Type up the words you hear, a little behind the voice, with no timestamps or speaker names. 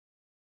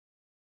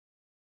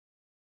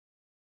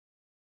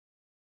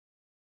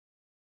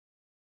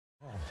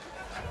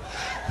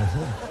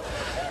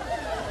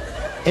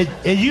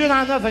And you and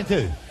I know nothing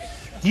too.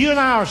 You and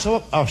I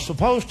are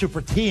supposed to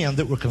pretend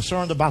that we're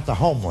concerned about the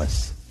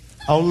homeless.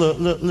 Oh, look.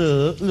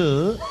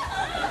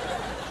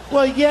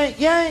 Well,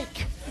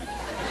 yank.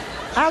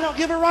 I don't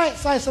give a right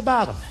slice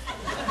about them.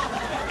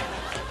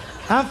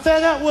 I'm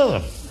fed up with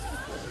them.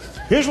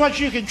 Here's what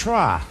you can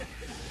try.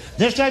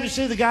 Next time you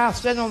see the guy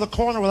standing on the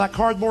corner with that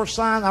cardboard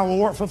sign, I will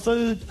work for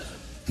food.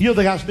 You know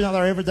the guy's been out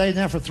there every day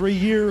now for 3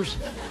 years.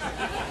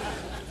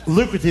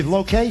 Lucrative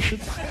location.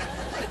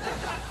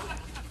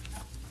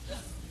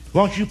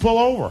 Won't you pull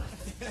over?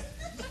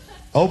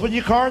 Open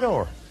your car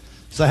door.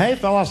 Say, hey,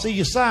 fella, I see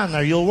your sign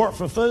there. You'll work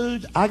for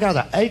food. I got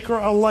an acre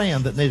of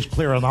land that needs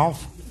clearing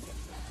off.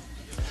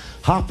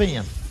 Hop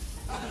in.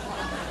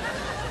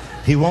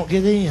 He won't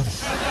get in.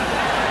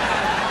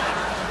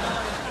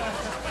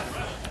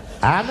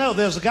 I know.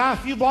 There's a guy a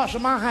few blocks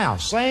from my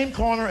house. Same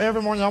corner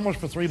every morning, almost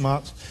for 3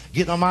 months.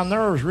 Getting on my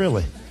nerves,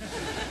 really.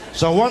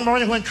 So one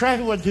morning when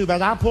traffic wasn't too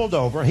bad, I pulled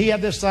over. He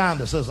had this sign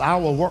that says, I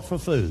will work for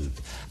food.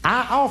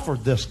 I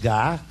offered this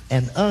guy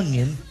an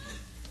onion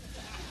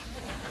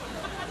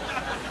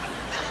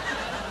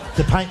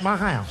to paint my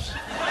house.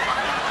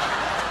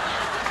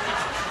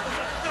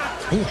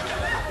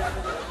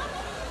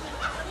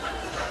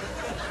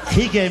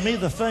 He gave me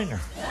the finger.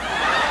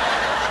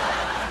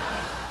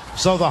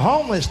 So the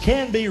homeless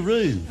can be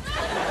rude. You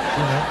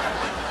know?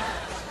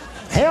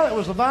 Hell, it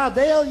was a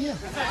Vidalia.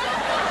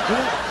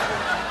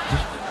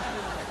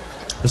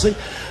 You see,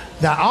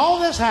 now all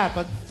this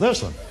happened,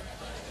 listen,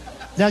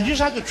 now you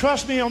just have to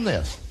trust me on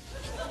this.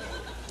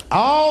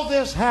 All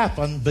this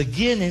happened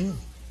beginning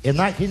in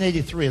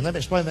 1983, and let me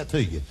explain that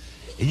to you.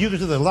 And you go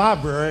to the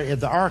library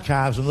and the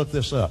archives and look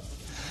this up.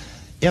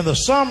 In the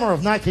summer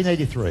of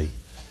 1983,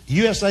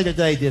 USA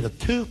Today did a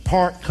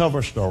 2-part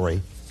cover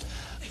story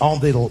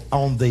on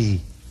the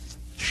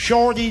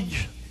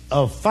shortage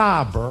of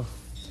fiber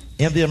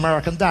in the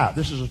American diet.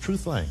 This is a true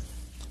thing.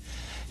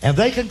 And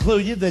they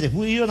concluded that if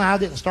you and I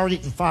didn't start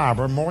eating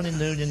fiber morning,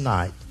 noon, and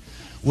night,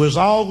 we was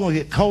all going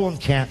to get colon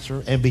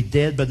cancer and be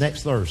dead by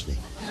next Thursday.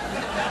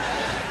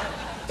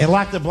 And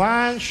like the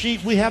blind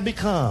sheep we have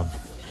become,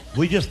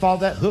 we just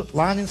followed that hook,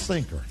 line, and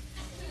sinker.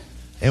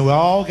 And we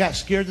all got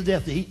scared to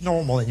death to eat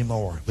normal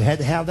anymore. We had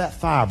to have that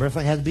fiber.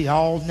 Everything had to be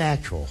all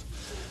natural.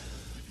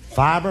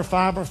 Fiber.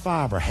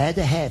 Had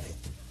to have it.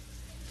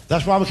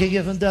 That's why we can't get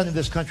anything done in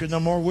this country no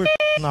more. We're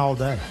all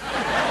day.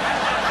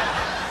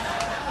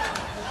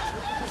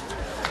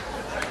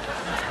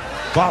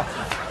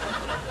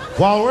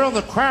 While we're on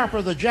the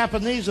crapper, the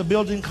Japanese are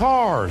building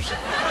cars.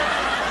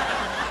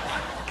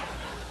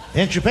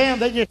 In Japan,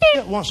 they just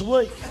shit once a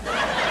week.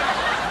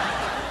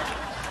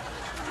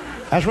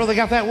 That's where they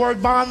got that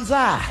word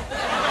bonsai.